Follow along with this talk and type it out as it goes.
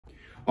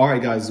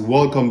Alright guys,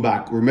 welcome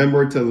back.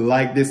 Remember to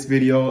like this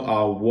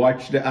video,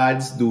 watch the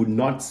ads. Do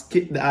not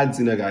skip the ads,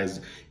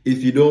 guys.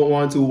 If you don't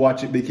want to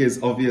watch it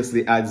because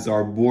obviously ads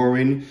are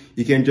boring,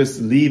 you can just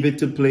leave it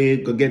to play.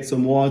 Go get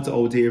some water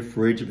out of your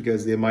fridge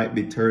because they might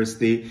be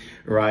thirsty,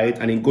 right?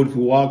 And it's good to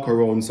walk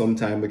around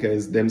sometime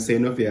because them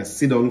saying if you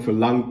sit down for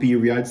long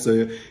periods.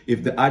 So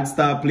if the ads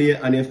start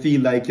playing and you feel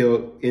like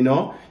you don't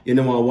want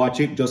to watch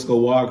it, just go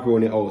walk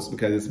around the house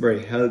because it's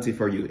very healthy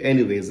for you.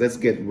 Anyways, let's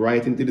get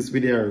right into this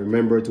video and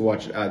remember to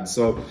watch the ads.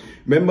 So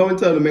remember I'm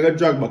telling you, I'm going to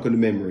drag back on the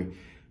memory.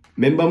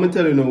 Remember I'm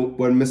telling you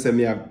when I say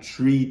I have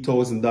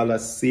 $3,000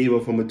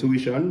 saved for my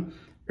tuition,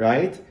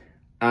 right?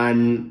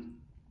 And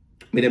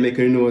me make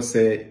you know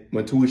say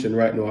my tuition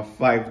right now at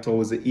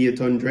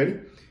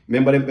 5,800.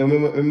 Remember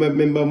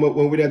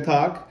when we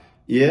talk?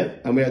 Yeah,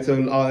 and we are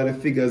telling all of the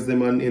figures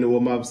them and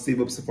what I have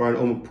saved up so far and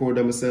I'm proud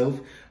of myself.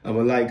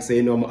 I'm like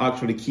saying I'm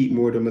actually keep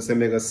more than myself,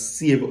 I'm gonna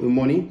save up the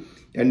money.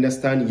 You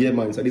understand? Yeah,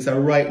 man. So this are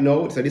right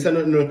now. So this are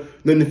not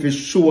if you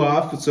show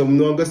off. So I'm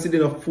not gonna sit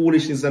in a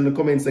foolishness in the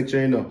comment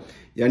section,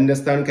 You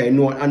understand? Cause I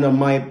know under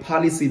my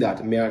policy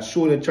that me I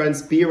show the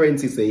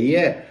transparency. Say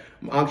yeah,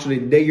 I'm actually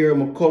there.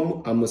 I'm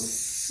come. I'm gonna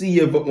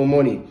save up my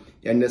money.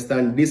 You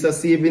understand? This are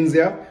savings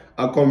here.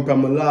 I come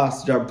from my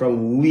last job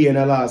from way in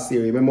the last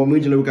year. Remember, I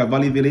usually work at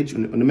Valley Village.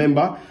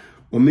 Remember,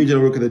 I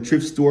usually work at the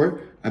thrift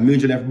store. I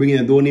usually have to bring in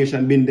a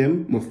donation bin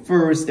them. My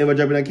first ever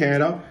job in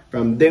Canada.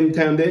 From them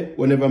time there,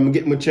 whenever I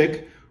get my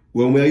check,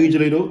 when we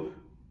usually do,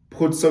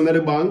 put some in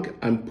the bank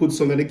and put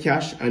some in the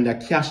cash. And the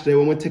cash there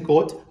when we take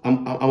out,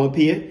 I'm going to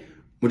pay.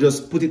 We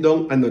just put it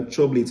down and not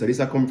trouble it. So this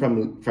I come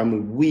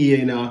from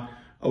way in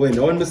when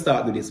I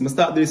start do this. I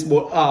start do this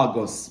about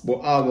August.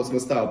 But August I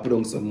start put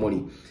on some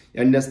money.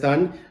 You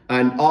understand?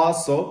 And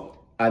also,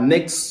 our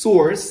next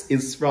source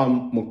is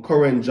from my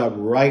current job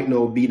right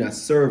now being a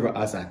server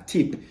as a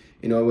tip.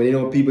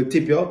 When people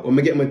tip you, when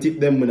I get my tip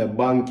them when I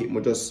bank it, I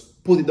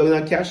just put it down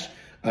in cash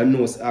and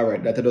know it's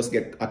alright. That I just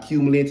get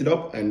accumulated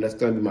up and that's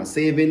going to be my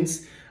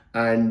savings.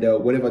 And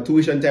whatever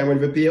tuition time I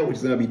pay, which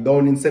is going to be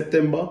down in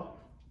September,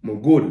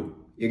 I'm good.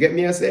 You get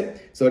me, I say?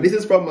 So this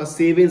is from my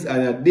savings,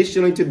 and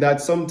additionally to that,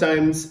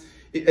 sometimes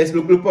it's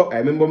look up. I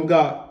remember I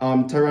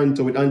got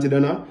Toronto with Auntie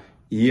Donna.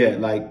 Yeah,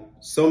 like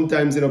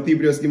sometimes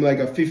people just give me like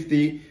a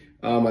 50,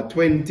 a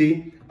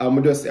 20.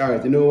 I'm just say,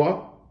 alright, you know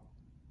what?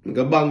 I'm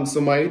gonna bank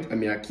some of it.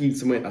 I keep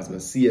some of it as my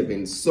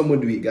savings. Some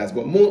would do it, guys.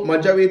 But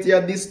majority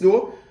of this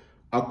though,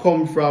 I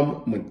come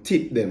from my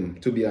tip them,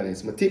 to be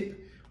honest. My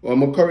tip or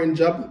my current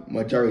job,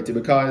 majority,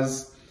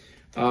 because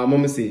let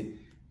me see.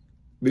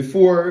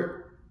 Before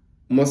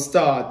I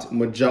start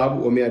my job,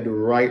 what I do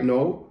right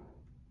now,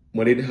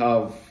 I did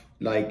have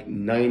like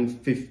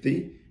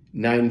 $950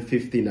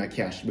 in a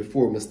cash.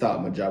 Before I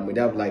start my job, I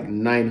have like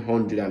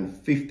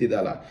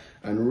 $950.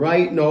 And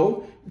right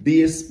now,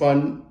 based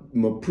on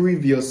my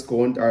previous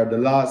count or the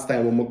last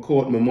time when I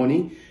count my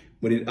money,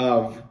 I did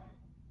have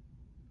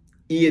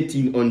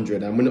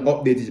 1,800. I'm going to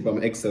update it on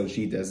my Excel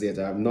sheet as yet.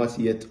 I have not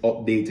yet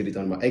updated it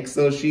on my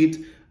Excel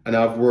sheet, and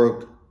I've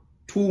worked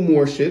 2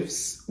 more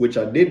shifts, which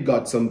I did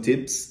got some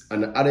tips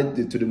and added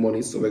it to the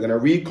money. So we're going to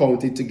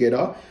recount it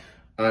together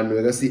and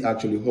we're going to see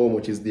actually how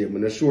much is there.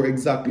 I'm not sure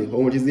exactly how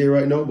much is there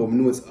right now, but I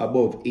know it's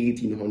above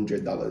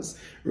 $1,800,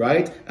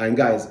 right? And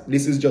guys,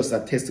 this is just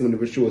a testimony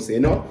for sure.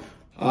 Say,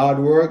 hard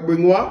work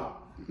bring what?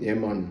 Yeah,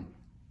 man.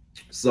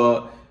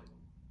 So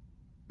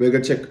we're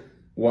going to check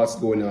what's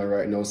going on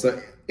right now.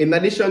 So in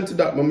addition to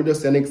that, I'm going to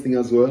just say the next thing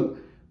as well.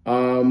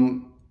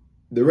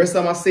 The rest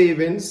of my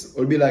savings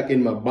will be like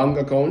in my bank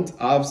account.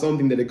 I have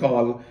something that they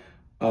call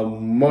a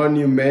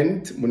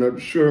monument. I'm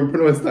not sure I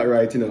pronounced that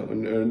right,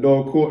 and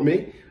don't quote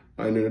me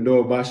and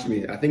don't bash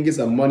me. I think it's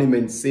a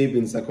monument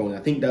savings account. I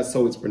think that's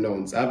how it's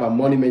pronounced. I have a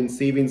monument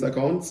savings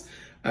account,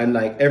 and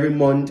like every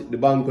month the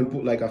bank will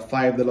put like a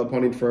 $5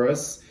 upon it for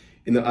us,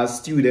 as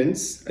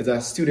students, as a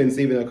student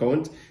saving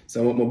account.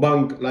 So my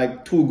bank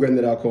like $2,000 in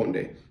that account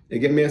there. You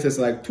get me? It's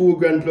like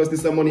 $2,000 plus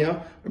this money.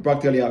 I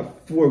practically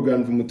have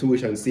 $4,000 from my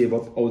tuition save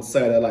up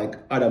outside of like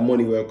other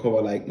money where I cover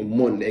like my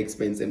monthly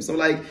expenses. So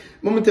like,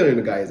 I'm telling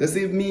you guys, let's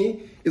see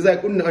me, it's like,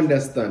 I don't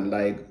understand.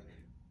 Like,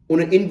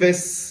 when you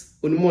invest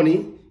on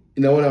money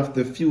in one of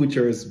the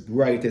future's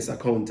brightest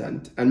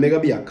accountant, and maybe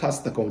be a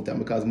cost accountant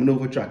because I know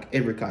if I track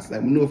every cost.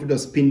 Like, I know if I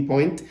just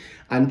pinpoint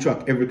and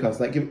track every cost.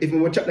 Like, if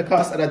I check the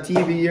cost of the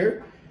TV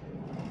here,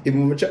 if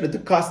I check the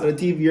cost of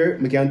the TV here,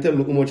 I can tell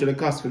you how much of the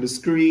cost for the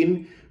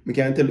screen. We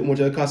can tell how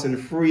much of the cost of the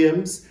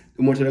frames,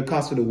 how much of the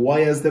cost for the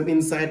wires them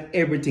inside,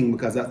 everything,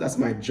 because that's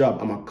my job.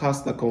 I'm a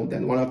cost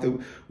accountant, one of the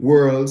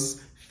world's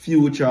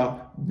future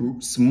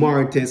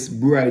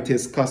smartest,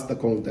 brightest cost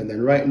accountant.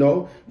 And right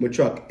now, I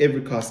track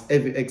every cost,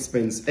 every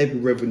expense, every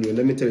revenue. And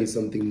let me tell you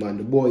something, man.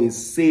 The boy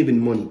is saving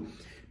money.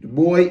 The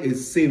boy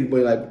is saving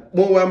money. Like,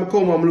 when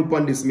I'm look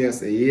on this, I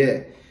say,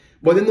 yeah.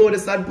 But the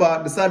sad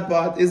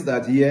part is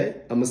that, yeah,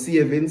 I'm a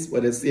savings, but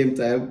at the same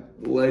time,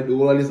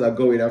 all this are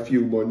going a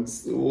few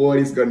months. All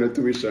is gonna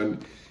tuition.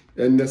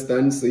 You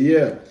understand? So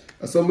yeah,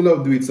 some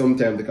love do it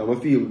sometimes because I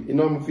feel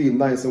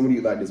nice when we do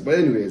it like this. But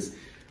anyways,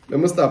 let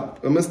me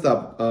stop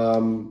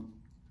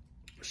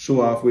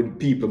show off with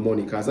people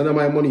money, because it's not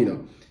my money, you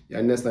know. You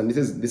understand?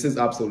 This is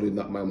absolutely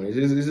not my money.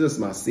 This is just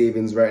my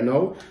savings right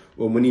now.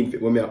 When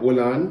we are hold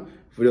on,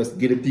 we just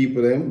give the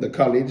people them, the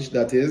college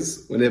that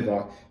is,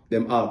 whenever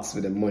them asks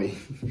for them money.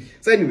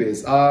 So anyways,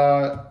 it's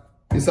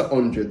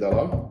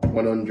 $100,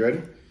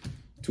 100,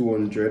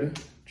 200,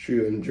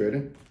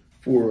 300,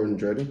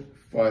 400,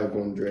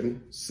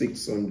 500,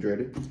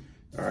 600.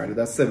 All right,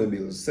 that's 7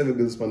 bills. 7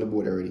 bills on the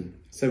board already.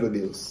 7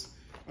 bills.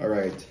 All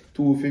right,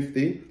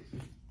 250,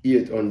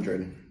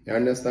 800. You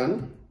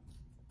understand?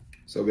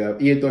 So we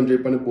have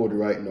 800 on the board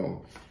right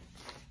now.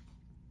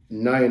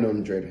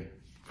 900.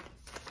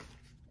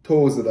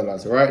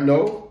 $1,000. Right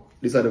now,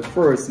 these are the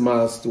first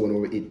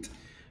milestone we hit.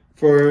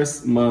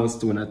 First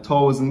milestone,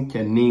 1,000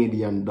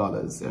 Canadian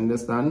dollars. You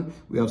understand?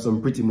 We have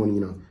some pretty money,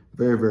 you know.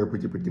 Very, very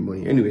pretty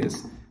money.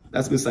 Anyways,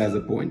 that's besides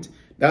the point.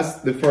 That's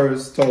the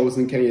first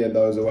 1,000 Canadian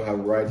dollars that we have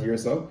right here.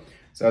 So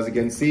as you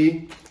can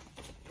see,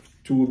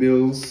 2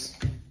 bills,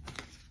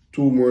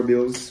 2 more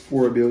bills,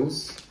 4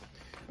 bills.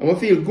 I'm gonna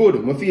feel good.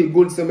 I'm gonna feel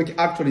good so I can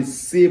actually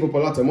save up a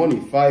lot of money.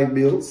 5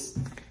 bills,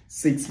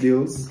 6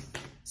 bills,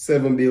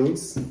 7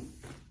 bills,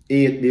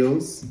 8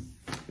 bills,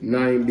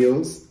 9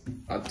 bills,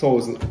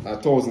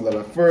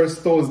 $1,000.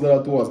 First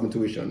 $1,000 towards my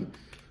tuition.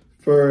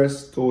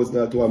 First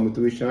 $1,000 towards my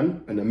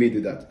tuition, and I made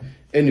it that.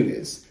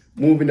 Anyways,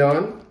 moving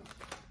on.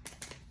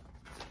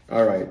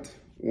 All right,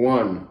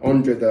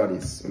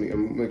 $100. Let me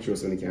make sure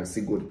so you can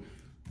see good.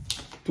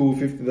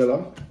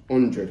 $250,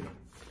 100,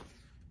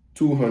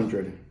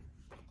 200.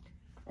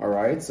 All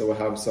right, so we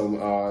have some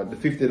the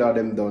 $50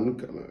 them done.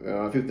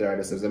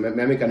 $50 says my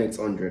mechanics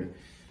 100.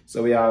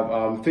 So we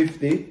have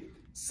 50,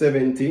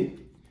 70,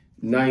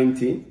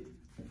 90,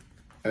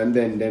 and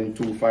then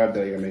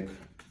 $25 you make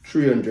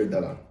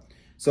 $300.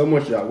 So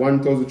much that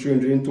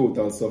 1,300 in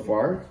total so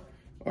far.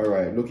 All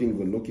right, looking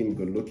good, looking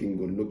good, looking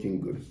good,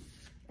 looking good.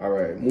 All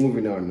right,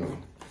 moving on now.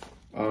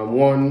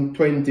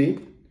 120,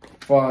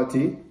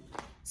 40,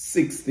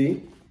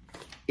 60,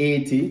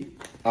 80,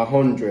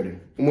 100.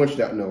 How much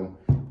that now?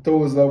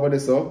 1,000 over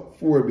this up,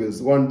 4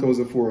 bills,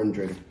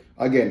 1,400.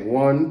 Again,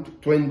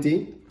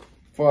 120,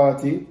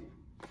 40,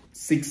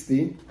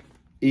 60,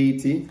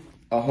 80,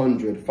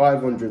 100,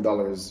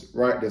 $500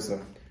 right there,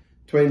 sir.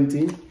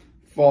 20,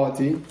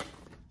 40,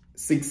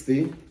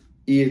 60,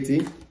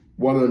 80,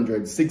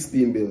 100,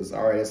 16 bills.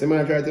 All right, so I'm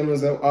gonna try to tell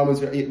myself how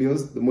much are 8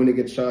 bills. The money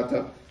gets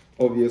shorter,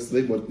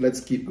 obviously, but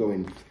let's keep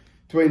going.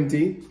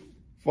 20,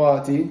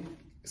 40,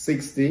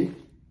 60,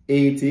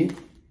 80,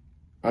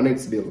 and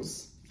next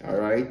bills. All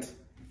right.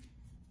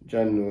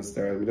 John knows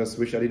style. I just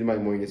wish I did my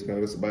money this week. I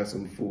just buy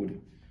some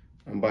food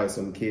and buy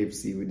some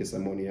KFC with this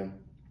money.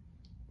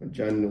 But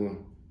John know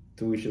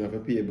tuition have to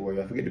pay, boy.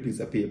 I forget the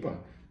piece of paper.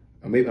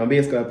 I'm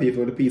basically pay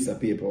for the piece of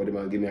paper or they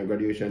man give me a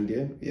graduation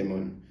day. Yeah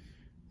man.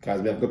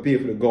 Because we have to pay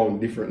for the gown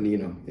differently, you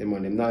know. Yeah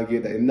man, them not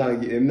get that. Them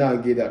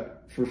not get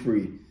that for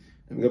free.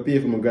 I'm gonna pay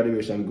for my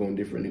graduation gown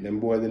differently. Them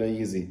boys they're not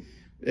easy.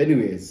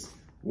 Anyways,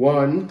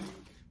 1,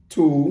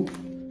 2,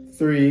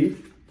 3,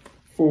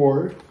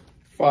 4,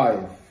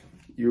 5.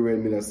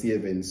 Uhraine Miller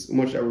savings. How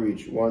much I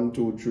reach? 1,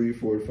 2, 3,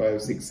 4,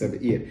 5, 6, 7,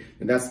 8.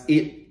 And that's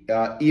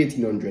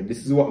 1,800.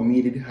 This is what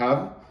me did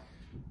have.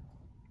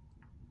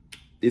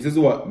 This is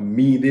what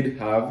me did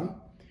have,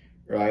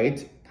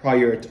 right?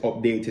 Prior to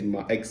updating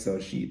my Excel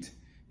sheet.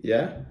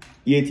 Yeah?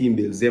 18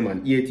 bills. Yeah,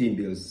 man. 18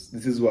 bills.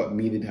 This is what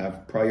me did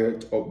have prior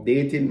to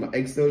updating my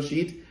Excel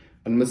sheet.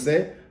 And I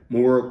say, I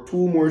work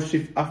 2 more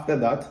shifts after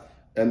that.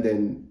 And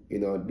then, you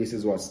know, this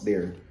is what's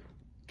there.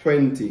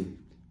 20,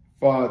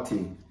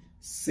 40,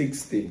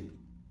 60,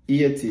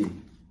 80.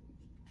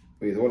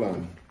 Wait, hold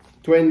on.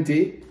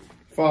 20,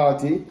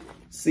 40,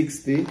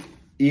 60,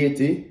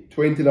 80.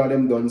 20 of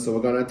them done. So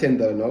we're going to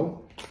 $10 now.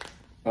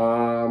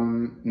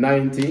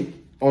 90,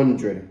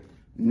 100.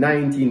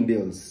 19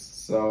 bills.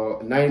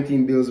 So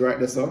 19 bills right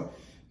there, so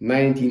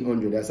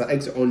 1,900. That's an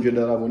extra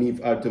 $100 money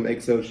if I add to my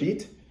Excel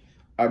sheet.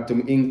 Add to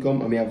my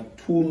income. I may have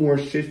 2 more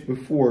shifts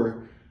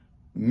before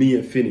me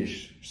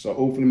finish. So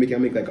hopefully we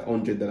can make like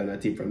 $100 and I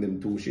take from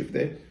them 2 shifts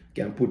there.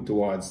 Can put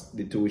towards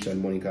the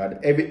tuition money card.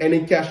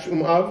 Any cash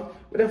we have,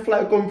 where the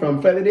fly come from?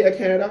 Fly the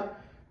Canada?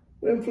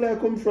 Where them fly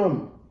come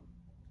from?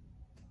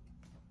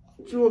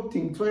 Joke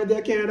thing, fly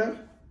the Canada?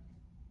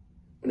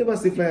 I never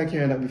see fly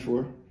Canada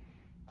before.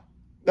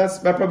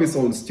 That probably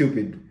sounds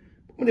stupid.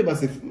 I never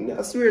see,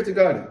 I swear to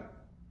God.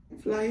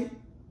 Fly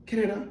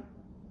Canada.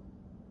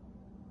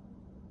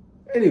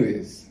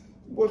 Anyways,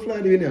 what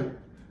fly do you know?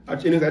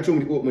 Actually, I show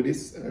me the open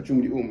this. I show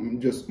me the open.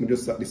 Just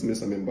start this, I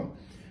remember.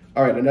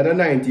 All right, another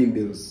 19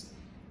 bills,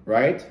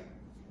 right?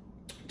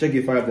 Check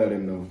it $5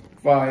 now.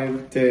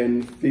 5,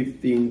 10,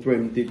 15,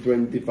 20,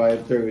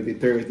 25, 30,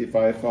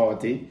 35,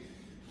 40,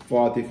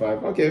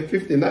 45. Okay,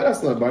 50. Now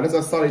that's not bad. That's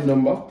a solid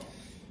number.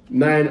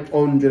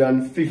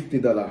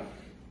 $950.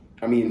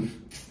 I mean,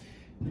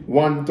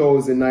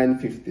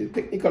 1,950.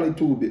 Technically,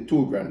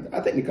 two grand.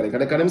 Technically,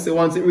 because them say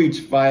once it reach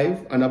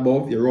 5 and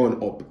above, you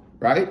run up,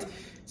 right?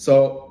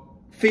 So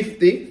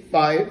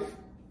 55.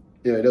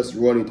 Yeah, just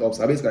run it up.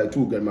 So basically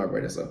 2 grand, my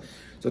brother. So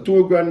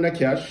 2 grand in the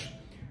cash,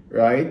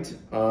 right?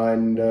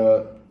 And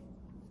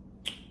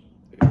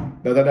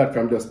that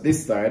from just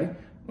this side.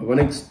 My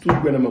next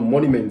 2 grand on my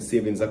monument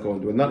savings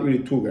account. Well, not really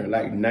 2 grand,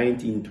 like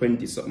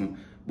 1920 something.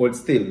 But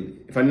still,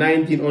 if a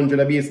 1900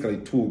 are basically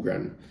 2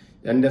 grand.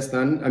 You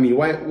understand? I mean,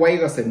 why you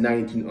gonna say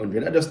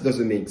 1900? That just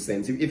doesn't make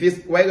sense. If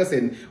it's why you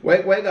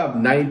have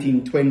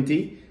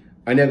 1920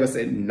 and you gonna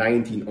say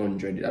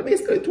 1900? That's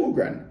basically 2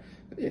 grand.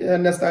 You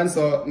understand?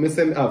 So me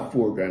say I have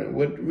 4 grand.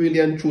 What really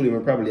and truly we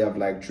probably have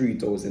like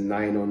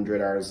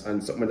 3,900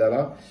 and something like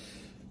that.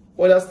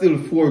 Well, that's still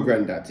 4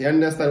 grand that. You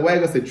understand? Why I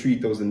gotta say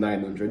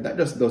 3,900? That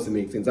just doesn't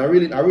make sense. I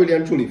really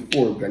and truly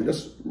 4 grand.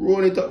 Just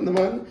roll it up,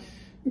 man.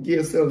 Give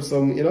yourself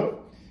some, you know,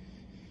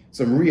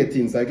 some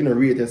ratings, like, you know,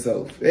 rate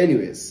yourself.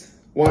 Anyways,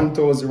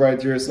 1,000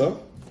 right here, sir.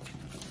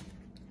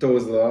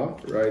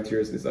 1,000 right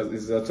here. This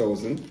is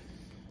 1,000.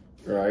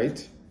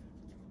 Right.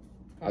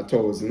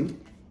 1,000.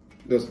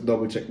 Just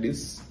double check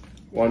this.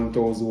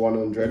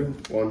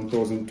 1,100,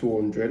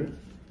 1,200,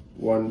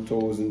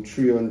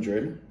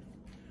 1,300.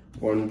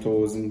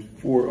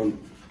 1,400.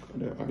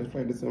 How do I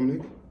find this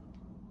something?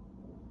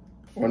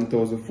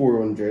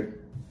 1,400,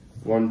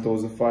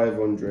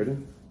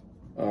 1,500.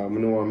 I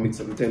don't want to mix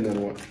up the 10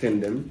 and 10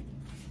 them.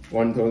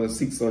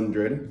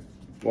 1,600,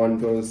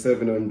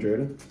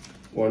 1,700,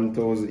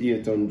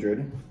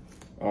 1,800,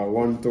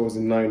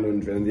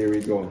 1,900, and there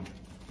we go.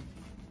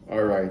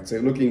 Alright, so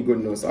looking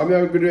good now. So I'm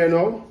having a good way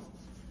now.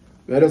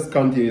 Let us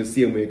continue the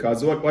same way,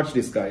 because watch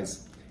this,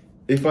 guys.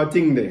 If I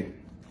think there,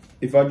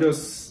 if I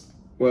just,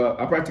 well,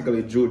 I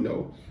practically June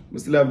now. We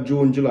still have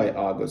June, July,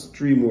 August,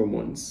 3 more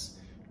months,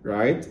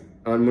 right?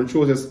 And when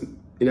shows us,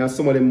 you know,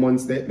 some of the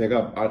months that make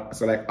up,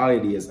 so like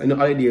holidays. I know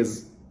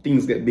holidays,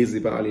 things get busy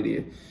for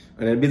holiday.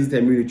 And then busy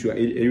time really true,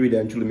 it really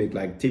actually make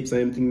like tips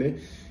and everything there.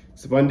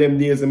 So on them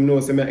days, I know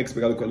some I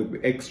expect a little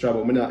bit extra,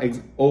 but I'm not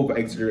over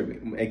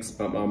exaggerate my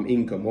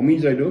income. What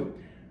means I do?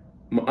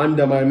 I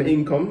undermine my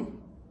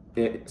income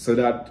so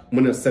that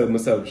I'm not sell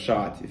myself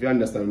short. If you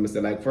understand what I'm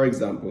saying, like for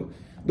example,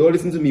 don't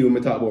listen to me when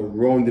I talk about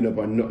rounding up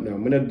and nothing.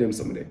 I'm not doing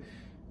something.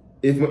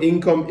 If my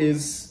income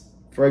is,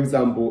 for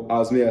example,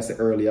 as I said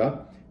earlier,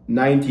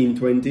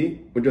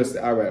 1920, we just say,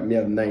 alright, me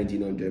have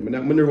 1900. I'm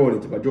not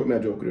round it up. I joke,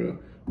 you know.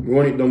 We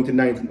run it down to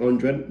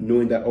 1900,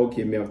 knowing that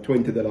okay, me have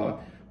 $20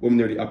 what I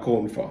already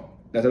account for.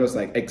 That's just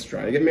like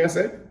extra. You get me I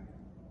say?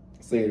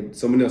 So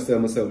I'm not sell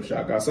myself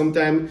short. Because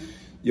sometimes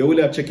you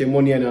will have check your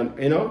money and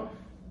you know,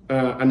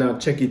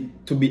 and check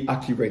it to be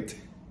accurate.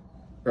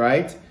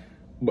 Right?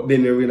 But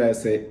then you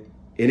realize say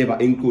you never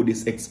include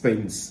this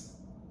expense.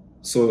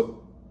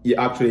 So you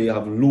actually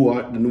have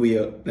lower than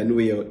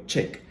where you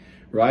check.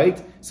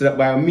 Right? So that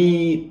by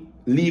me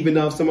leaving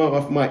off some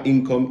of my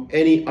income,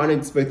 any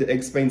unexpected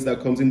expense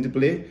that comes into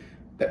play,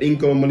 that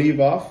income I leave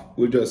off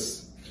will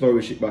just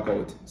flourish it back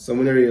out. So I'm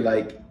gonna really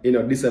like, you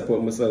know,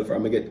 disappoint myself or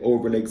I'm gonna get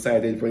overly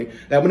excited for it.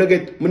 Like I'm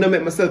gonna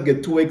make myself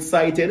get too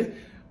excited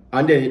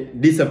and then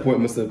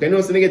disappoint myself. You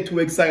know, so I get too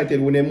excited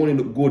when the money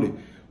look good.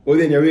 But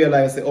then you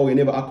realize, oh, you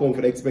never account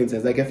for the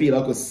expenses. Like I feel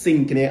like I could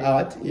sink in your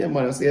heart. Yeah,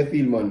 man, I say I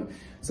feel, man.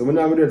 So I'm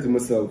not gonna do it to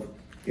myself.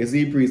 You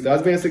see, priest.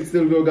 As being sick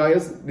still though,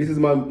 guys, this is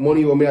my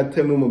money what I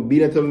tell them, I'm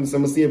being telling them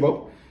some save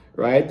up.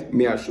 Right?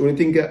 Me when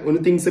you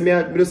think say me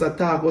just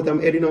attack what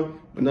I'm heading, you know,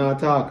 but not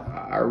attack.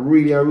 I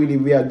really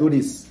we are do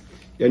this.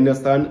 You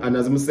understand? And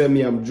as I say,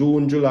 me I'm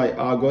June, July,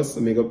 August,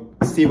 so I go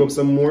save up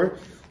some more.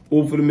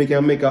 Hopefully we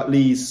can make at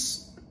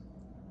least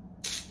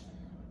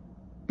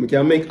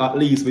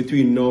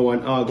between now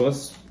and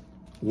August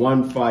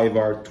 1,500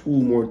 or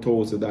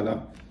 $2,000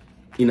 more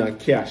in a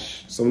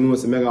cash. So I know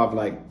so I have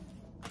like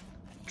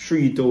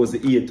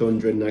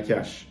 3,800 in a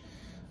cash.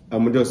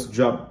 I'm gonna just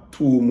drop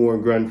 2 more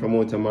grand from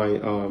out of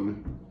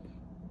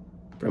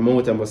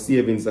my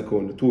savings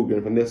account, 2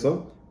 grand from there,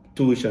 so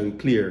tuition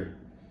clear.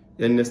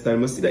 You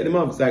understand? I see that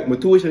like my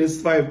tuition is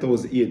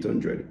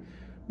 5,800,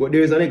 but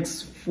there is an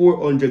extra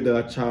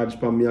 $400 charge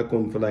from my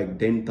account for like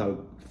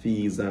dental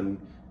fees and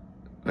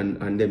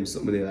them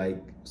something like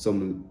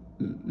some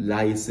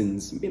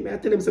license. Maybe I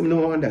tell them something I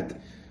don't want that.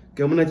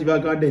 Cause I'm not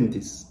even a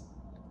dentist.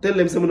 Tell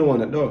them something I don't want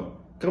that though.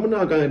 Come on,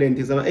 going to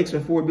dentist and an extra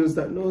 4 bills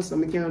that no, so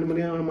I can't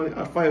money.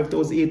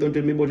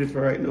 5,800 my budget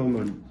for right now,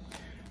 man.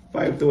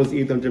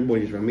 5,800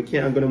 budget for. I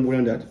can't go more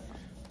than that.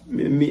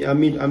 I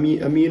mean,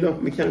 you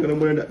know, I can't go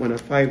more than that, man.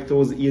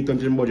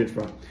 5,800 budget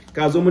for.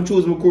 Cause when I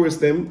choose my course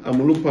them,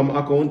 I'm look for my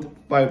account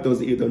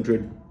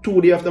 5,800.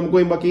 2 days after I'm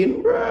going back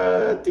in,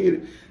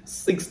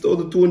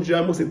 6,200.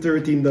 I must say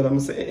 $13. I'm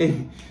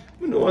saying,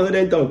 I don't want the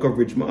dental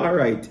coverage, man. All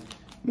right,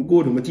 I'm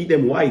good. My teeth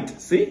them white.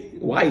 See,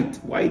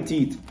 white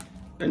teeth.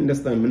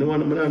 Understand? I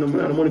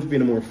don't want to pay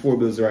no more 4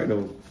 bills right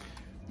now.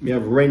 I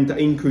have rent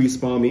increase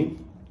for me,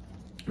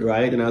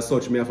 right? And as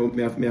such, I have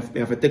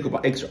to take up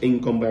an extra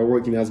income by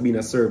working as being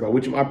a server,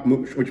 which I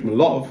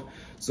love.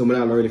 So I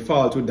don't really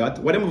fall to that.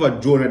 Whatever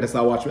Joan that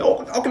start watch me.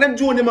 How can I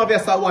Joan them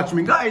have start watch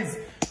me, guys?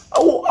 I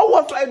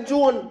want to fly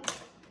Joan.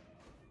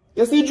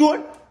 You see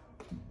Joan?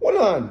 Hold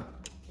on.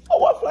 I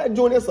want to fly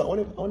Joan. Yes, sir. I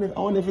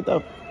want to fit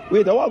up.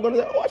 Wait, I want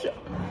to watch it.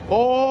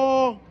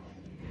 Oh.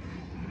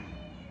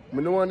 I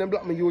don't want to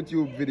block my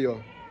YouTube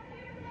video.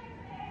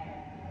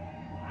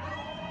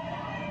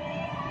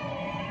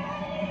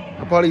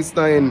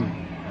 Palestine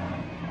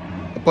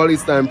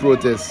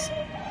protest.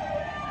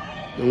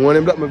 Don't want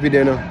them block my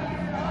video now.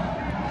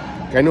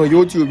 I know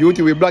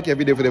YouTube will block your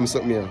video for them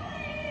something here.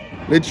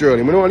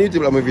 Literally, I don't want YouTube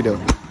block my video.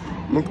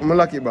 I'm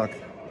lock it back.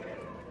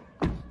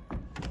 I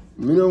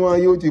don't want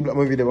YouTube block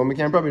my video, but I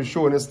can probably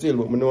show it still,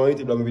 but I don't want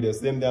YouTube block my video.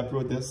 See them there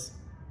protest.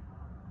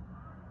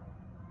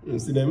 You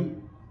see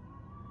them?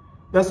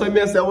 That's why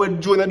I say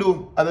what Jonah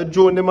do. And the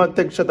Jonah them and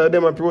take shot at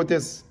them and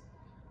protest.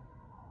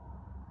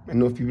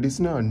 Enough people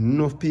listen now.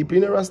 Enough people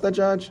in the Rasta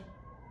Judge.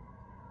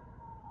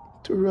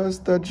 To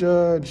Rasta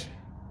Judge.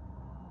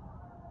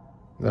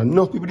 There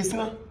enough people listen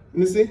now.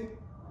 You see?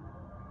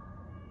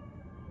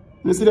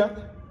 You see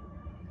that?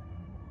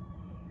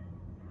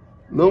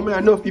 No man,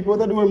 enough people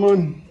that do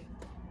man.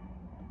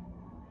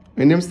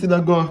 And them still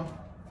are gone.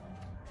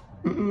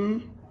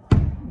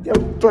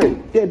 Them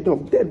trying. Dead no.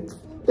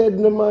 Dead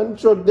no man.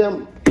 Shot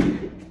them.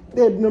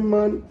 Dead no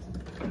man.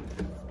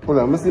 Hold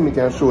on, let me see me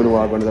can show you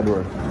what I'm going to the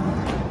door.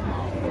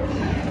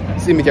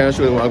 See me can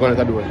show you what I'm going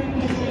to the door.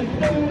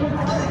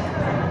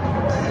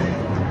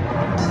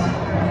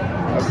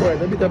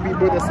 Alright, a bit of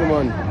people this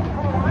man.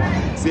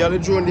 See how the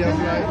drone there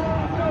fly?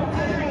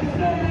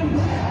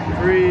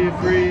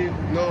 Free.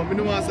 No, I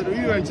don't want to say the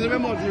Uhraine. Tell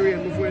them about the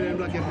Uhraine before they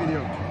block your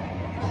video.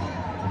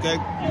 Okay, I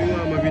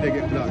want my video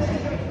get blocked.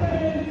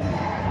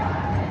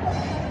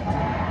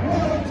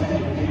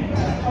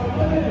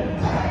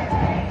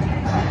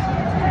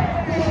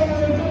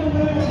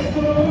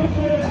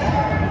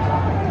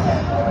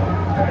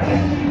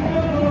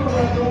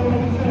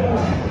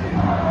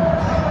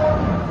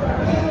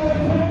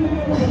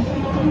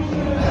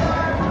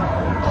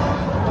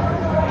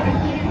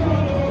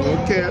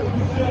 Okay.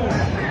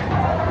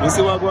 You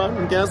see what going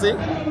on? You can see?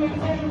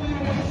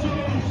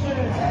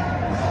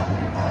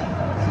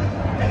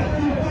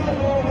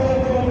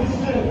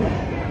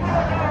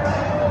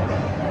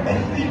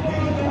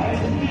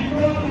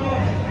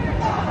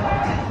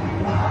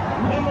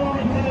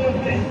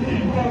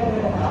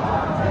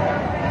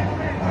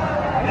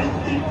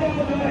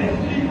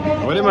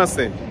 What am I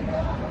saying?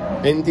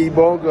 NT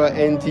Bogo. I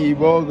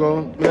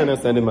don't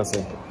understand what I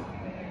say.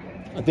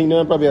 I think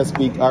they probably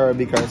speak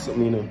Arabic or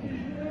something, you know.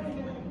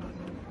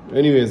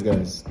 Anyways,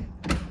 guys.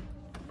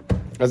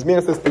 As me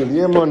I say still,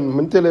 yeah man,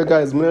 I tell you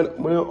guys, when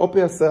up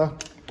here, sir,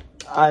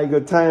 I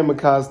got time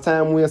because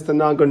time wasting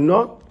not gonna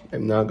know.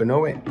 I'm not gonna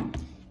wait.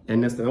 You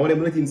understand? I want to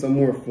be letting some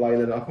more fly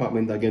in the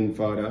apartment again,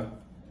 father.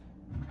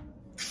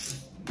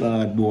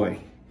 Bad boy.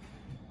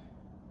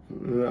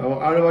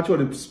 I don't watch all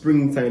the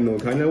springtime now,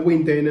 because in the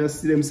winter you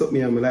see them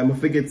something, I'm like, I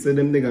forget to see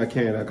them nigga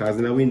Canada, because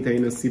in the winter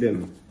you see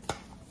them.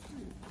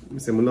 I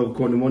say, I love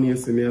count the money, you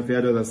see me, I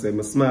feel I say,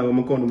 I smile when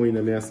I count the money,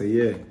 and I say,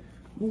 yeah,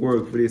 I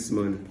work for this,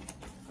 man.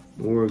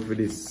 I work for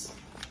this.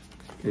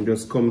 And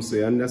just come so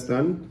you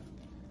understand?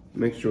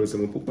 Make sure so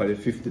I put by the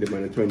 50 them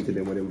and the 20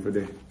 them of them for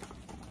there.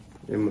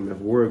 Yeah, man, I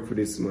have work for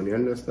this, man. You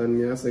understand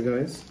me, I say,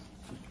 guys?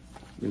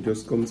 It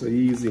just come so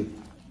easy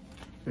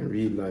in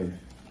real life.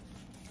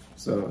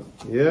 So,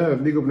 yeah,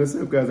 big up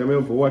myself, guys. I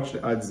remember to watch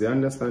the ads, you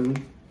understand me?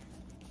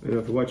 I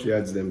remember to watch the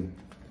ads, them.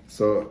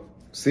 So,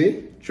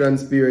 see?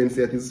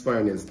 Transparency at its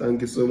finest.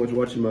 Thank you so much for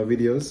watching my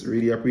videos.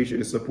 Really appreciate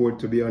the support,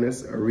 to be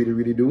honest. I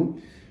really do.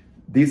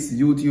 This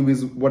YouTube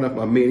is one of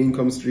my main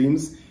income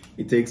streams.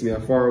 It takes me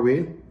far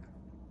away.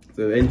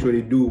 So,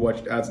 eventually do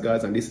watch the ads,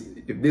 guys. And this,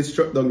 if this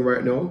shut down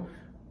right now,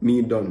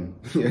 me done.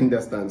 You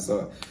understand?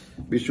 So,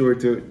 be sure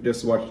to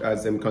just watch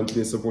ads and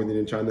continue supporting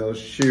the channel.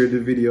 Share the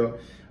video.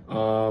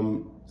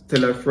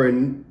 Tell a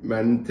friend,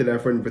 man, tell a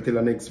friend, but tell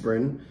a next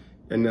friend,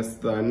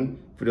 understand,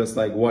 for just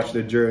like watch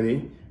the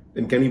journey.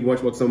 Then can you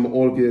watch what some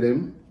old people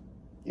them,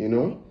 you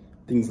know,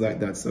 things like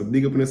that. So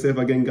big up on yourself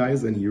again,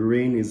 guys, and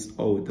Uhraine is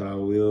out. I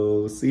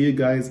will see you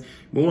guys.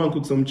 I want to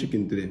cook some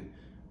chicken today.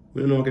 I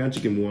don't know what kind of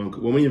chicken I want to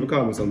cook. But when you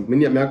call me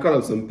some, I call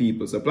out some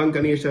people. So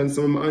Planka Nation,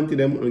 some of my auntie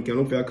them, you can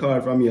look for a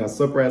call from me, a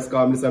surprise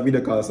call. I'm just a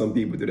video call some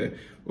people today.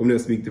 I'm going to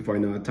speak to for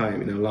another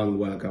time in a long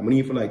while. I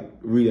need to like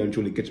really and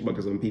truly catch back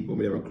to some people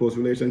I have a close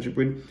relationship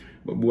with.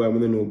 But boy, I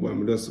don't know, boy.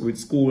 I'm just with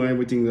school and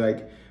everything,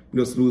 like, I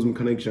just lose my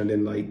connection.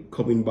 Then like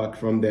coming back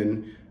from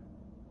then,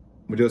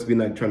 I just been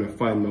like trying to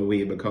find my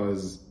way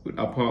because with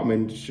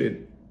apartment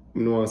shit, I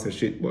don't want to say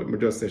shit, but I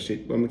just say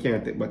shit, but I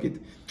can't take back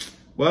it.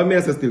 Well, I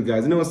may say still,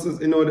 guys, you know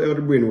how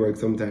the brain works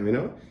sometimes, you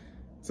know?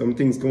 Some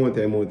things come out of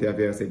your mouth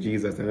after I say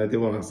Jesus, and I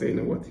don't want to say, you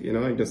know what, you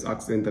know? It just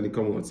accidentally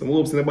come out. So I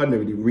hope somebody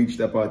really reach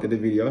that part of the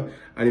video.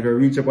 And if I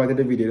reach a part of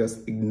the video,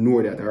 just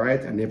ignore that,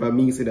 alright? And never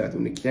me say that.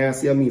 When you can't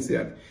see me say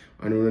that.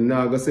 And when you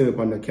not go see me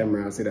on the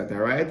camera and say that,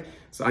 alright?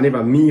 So I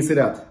never me say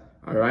that,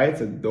 alright?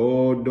 So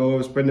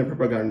don't spread the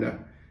propaganda.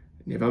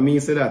 Never me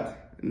say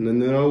that.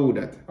 No, I would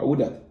that. I would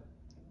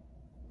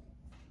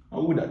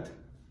that.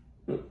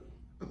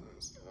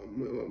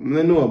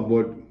 I know,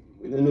 but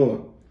I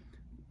know.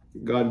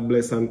 God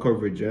bless and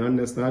coverage, you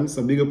understand?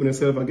 So big up on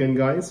yourself again,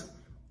 guys.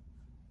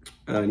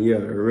 And yeah,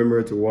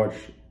 remember to watch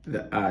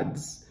the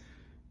ads.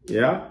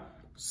 Yeah?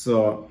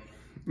 So,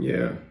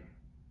 yeah.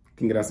 I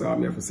think that's all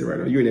I have to say right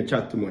now. You're in the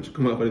chat too much.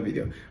 Come on for the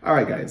video.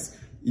 Alright, guys.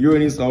 You're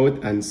in this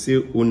out and see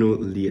you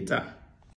later.